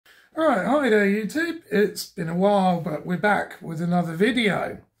Alright, hi there YouTube. It's been a while, but we're back with another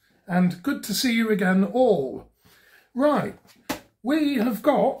video. And good to see you again all. Right, we have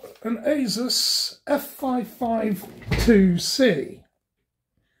got an Asus F552C.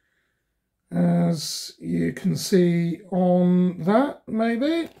 As you can see on that,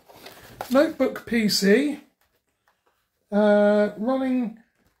 maybe. Notebook PC. Running,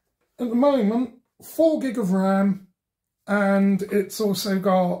 at the moment, 4 gig of RAM. And it's also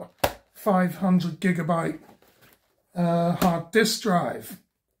got 500 gigabyte hard disk drive.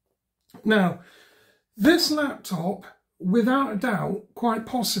 Now, this laptop, without a doubt, quite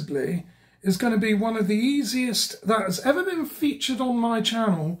possibly, is going to be one of the easiest that has ever been featured on my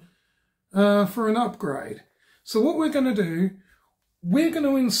channel for an upgrade. So what we're going to do, we're going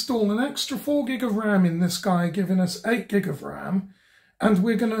to install an extra 4 gig of RAM in this guy, giving us 8 gig of RAM, and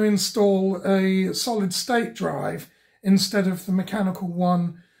we're going to install a solid state drive instead of the mechanical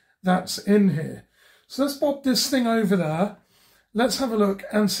one that's in here. So let's pop this thing over there. Let's have a look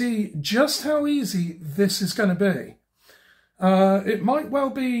and see just how easy this is going to be. It might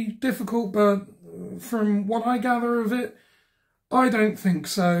well be difficult, but from what I gather of it, I don't think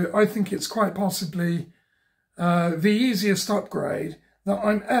so. I think it's quite possibly the easiest upgrade that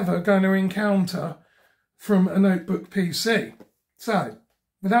I'm ever going to encounter from a notebook PC. So,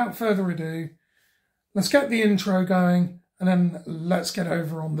 without further ado, let's get the intro going, and then let's get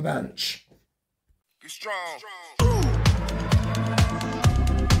over on the bench. Get strong.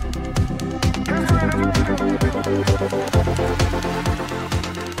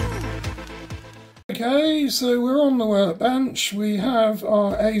 Okay, so we're on the workbench. We have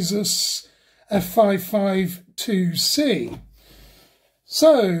our Asus F552C.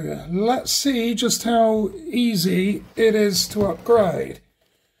 So, let's see just how easy it is to upgrade.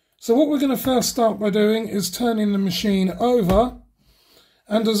 So what we're going to first start by doing is turning the machine over,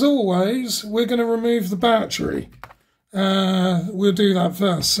 and as always we're going to remove the battery. We'll do that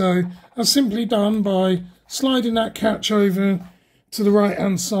first. So that's simply done by sliding that catch over to the right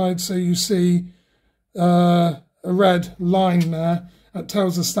hand side, so you see a red line there that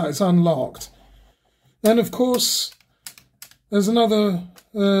tells us that it's unlocked. Then of course there's another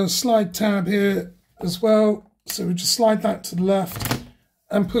slide tab here as well, so we just slide that to the left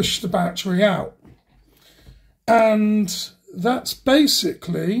and push the battery out. And that's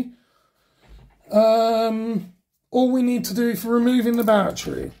basically all we need to do for removing the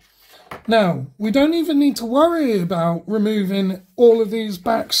battery. Now, we don't even need to worry about removing all of these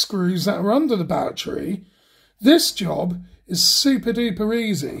back screws that are under the battery. This job is super duper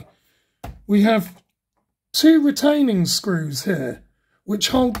easy. We have 2 retaining screws here which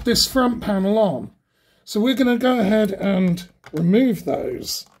hold this front panel on. So we're going to go ahead and remove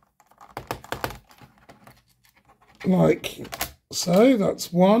those, like so.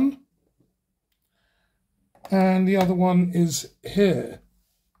 That's one, and the other one is here.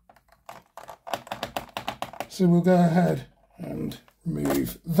 So we'll go ahead and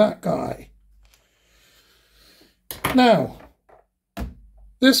remove that guy. Now,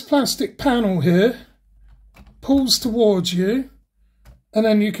 this plastic panel here pulls towards you, and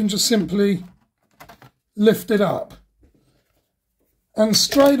then you can just simply lift it up, and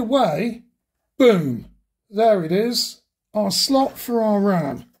straight away, boom, there it is, our slot for our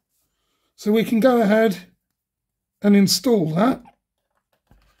RAM. So we can go ahead and install that.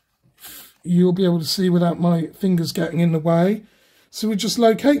 You'll be able to see without my fingers getting in the way. So we just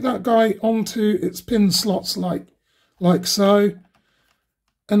locate that guy onto its pin slots like so,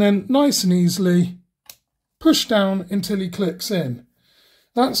 and then nice and easily push down until he clicks in.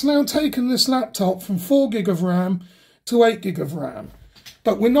 That's now taken this laptop from 4 gig of RAM to 8 gig of RAM.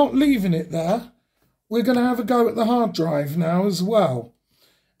 But we're not leaving it there. We're going to have a go at the hard drive now as well.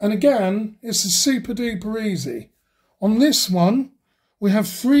 And again, this is super duper easy. On this one, we have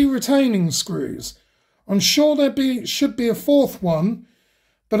 3 retaining screws. I'm sure there should be a 4th one,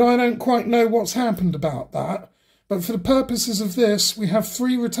 but I don't quite know what's happened about that. But for the purposes of this, we have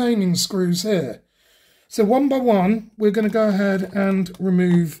 3 retaining screws here. So one by one, we're going to go ahead and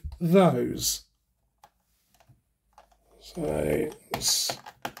remove those. So let's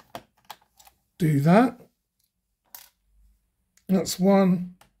do that. That's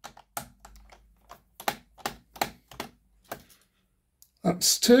one.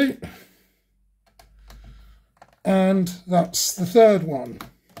 That's 2. And that's the 3rd one.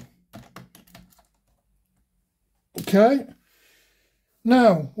 Okay.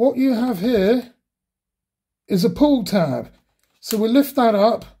 Now, what you have here is a pull tab. So we'll lift that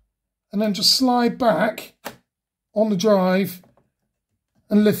up and then just slide back on the drive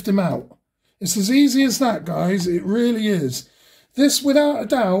and lift him out. It's as easy as that, guys. It really is. This, without a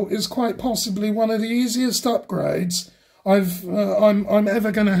doubt, is quite possibly one of the easiest upgrades I'm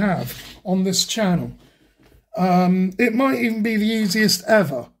ever going to have on this channel. It might even be the easiest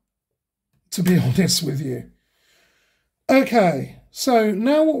ever, to be honest with you. Okay, so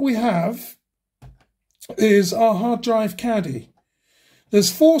now what we have is our hard drive caddy.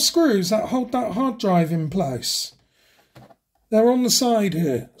 There's 4 screws that hold that hard drive in place. They're on the side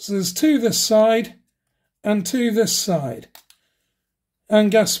here. So there's 2 this side and 2 this side.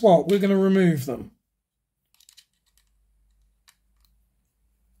 And guess what? We're going to remove them.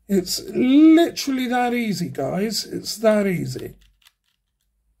 It's literally that easy, guys. It's that easy.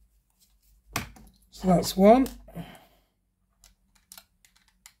 So that's 1.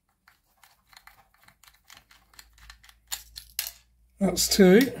 That's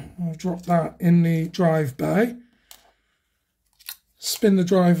 2. I'll drop that in the drive bay. Spin the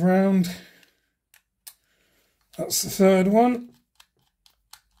drive round. That's the 3rd one.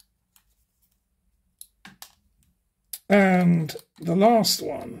 And the last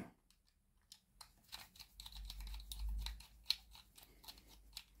one.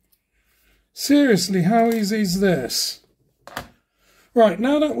 Seriously, how easy is this? Right,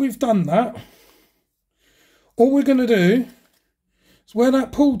 now that we've done that, all we're going to do is where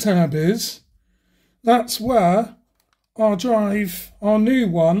that pull tab is, that's where our drive, our new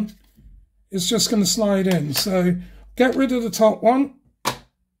one, is just going to slide in. So get rid of the top one.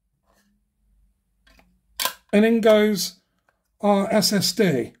 And in goes our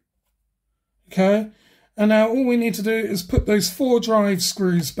SSD. Okay. And now all we need to do is put those 4 drive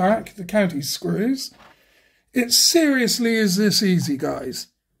screws back, the caddy screws. It seriously is this easy, guys.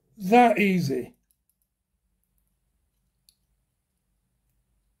 That easy.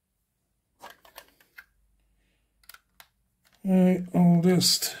 Right, I'll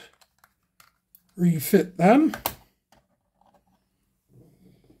just refit them.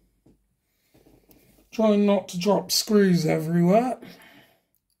 Trying not to drop screws everywhere.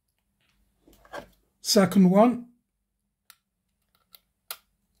 Second one.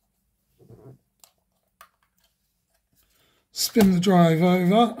 Spin the drive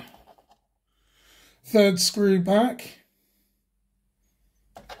over. 3rd screw back.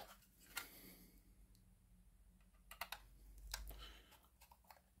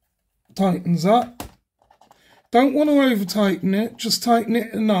 Tightens up. Don't want to over tighten it, just tighten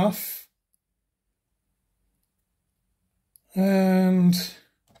it enough. And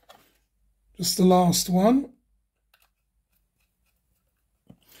just the last one.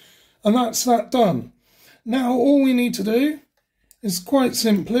 And that's that done. Now all we need to do is quite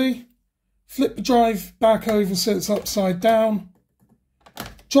simply flip the drive back over so it's upside down,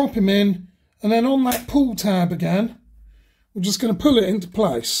 drop him in, and then on that pull tab again, we're just going to pull it into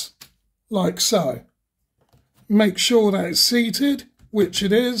place, like so. Make sure that it's seated, which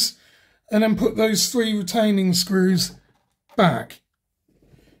it is, and then put those 3 retaining screws back.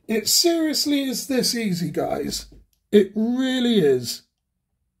 It seriously is this easy, guys. It really is.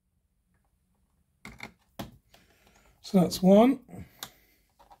 So that's 1.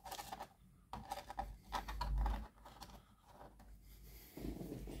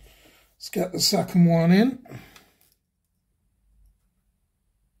 Let's get the 2nd one in.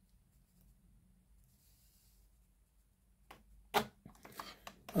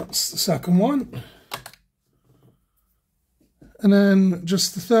 That's the 2nd one. And then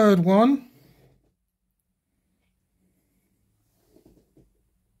just the 3rd one.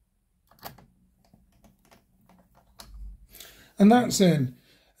 And that's in.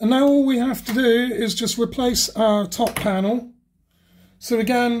 And now all we have to do is just replace our top panel. So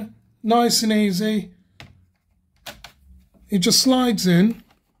again, nice and easy. It just slides in.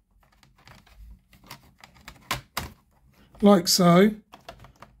 Like so.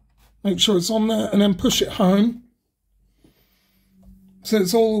 Make sure it's on there and then push it home. So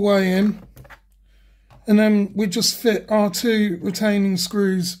it's all the way in. And then we just fit our 2 retaining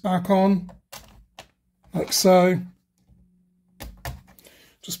screws back on. Like so.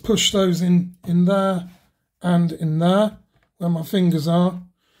 Just push those in there and in there, where my fingers are,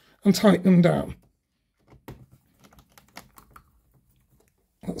 and tighten them down.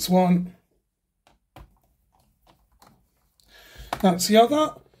 That's one. That's the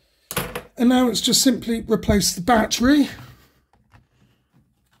other. And now it's just simply replace the battery,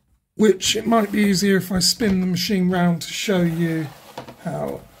 which it might be easier if I spin the machine round to show you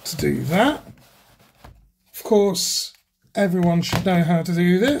how to do that. Of course, everyone should know how to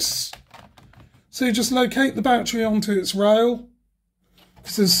do this. So you just locate the battery onto its rail.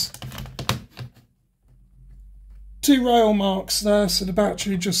 There's 2 rail marks there, so the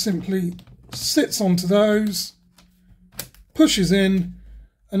battery just simply sits onto those. pushes in,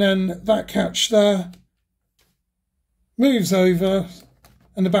 and then that catch there moves over,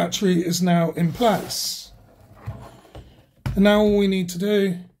 and the battery is now in place. And now all we need to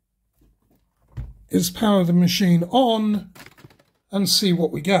do is power the machine on and see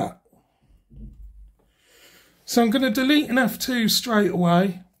what we get. So I'm going to delete an F2 straight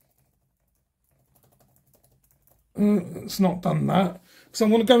away. It's not done that. So I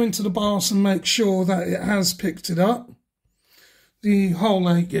want to go into the BIOS and make sure that it has picked it up. The whole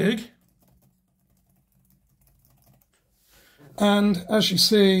 8 gig. And as you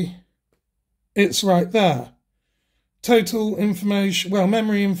see, it's right there. Total information, well,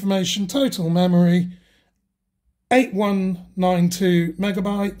 memory information, total memory, 8192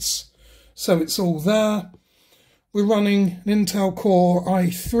 megabytes. So it's all there. We're running an Intel Core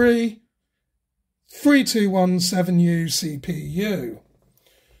i3 3217U CPU.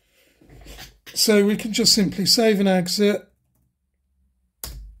 So we can just simply save and exit,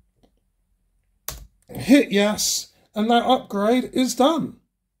 hit yes, and that upgrade is done.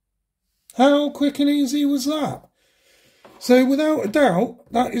 How quick and easy was that? So without a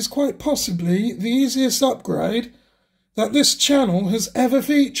doubt, that is quite possibly the easiest upgrade that this channel has ever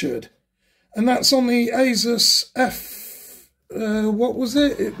featured. And that's on the Asus what was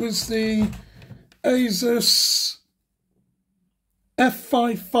it? It was the Asus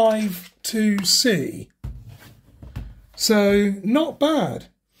F552C. So not bad.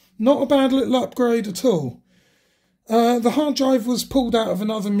 Not a bad little upgrade at all. The hard drive was pulled out of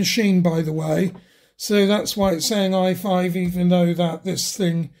another machine, by the way. So that's why it's saying i5, even though that this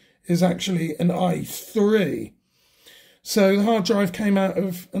thing is actually an i3. So the hard drive came out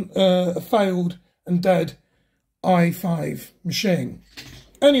of a failed and dead i5 machine.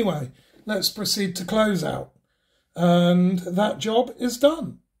 Anyway, let's proceed to close out. And that job is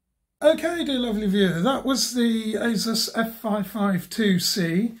done. Okay, dear lovely viewer, that was the Asus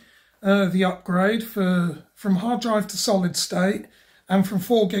F552C, the upgrade from hard drive to solid state and from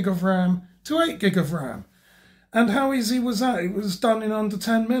 4 gig of RAM to 8 gig of RAM. And how easy was that? It was done in under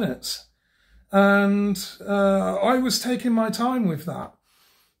 10 minutes. And I was taking my time with that.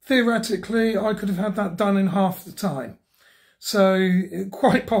 Theoretically, I could have had that done in half the time. So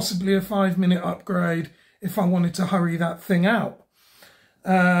quite possibly a 5-minute upgrade if I wanted to hurry that thing out.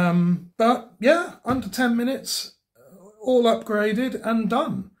 But yeah, under 10 minutes, all upgraded and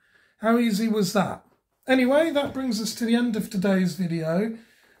done. How easy was that? Anyway, that brings us to the end of today's video.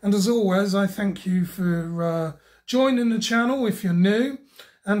 And as always, I thank you for joining the channel if you're new,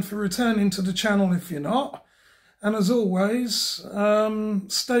 and for returning to the channel if you're not. And as always,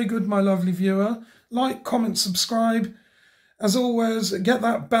 stay good, my lovely viewer. Like, comment, subscribe. As always, get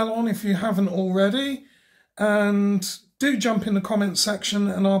that bell on if you haven't already. And do jump in the comment section,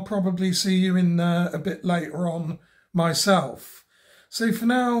 and I'll probably see you in there a bit later on myself. So for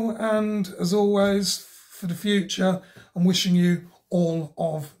now, and as always, for the future, I'm wishing you all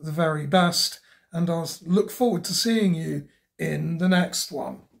of the very best, and I'll look forward to seeing you in the next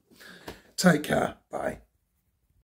one. Take care. Bye.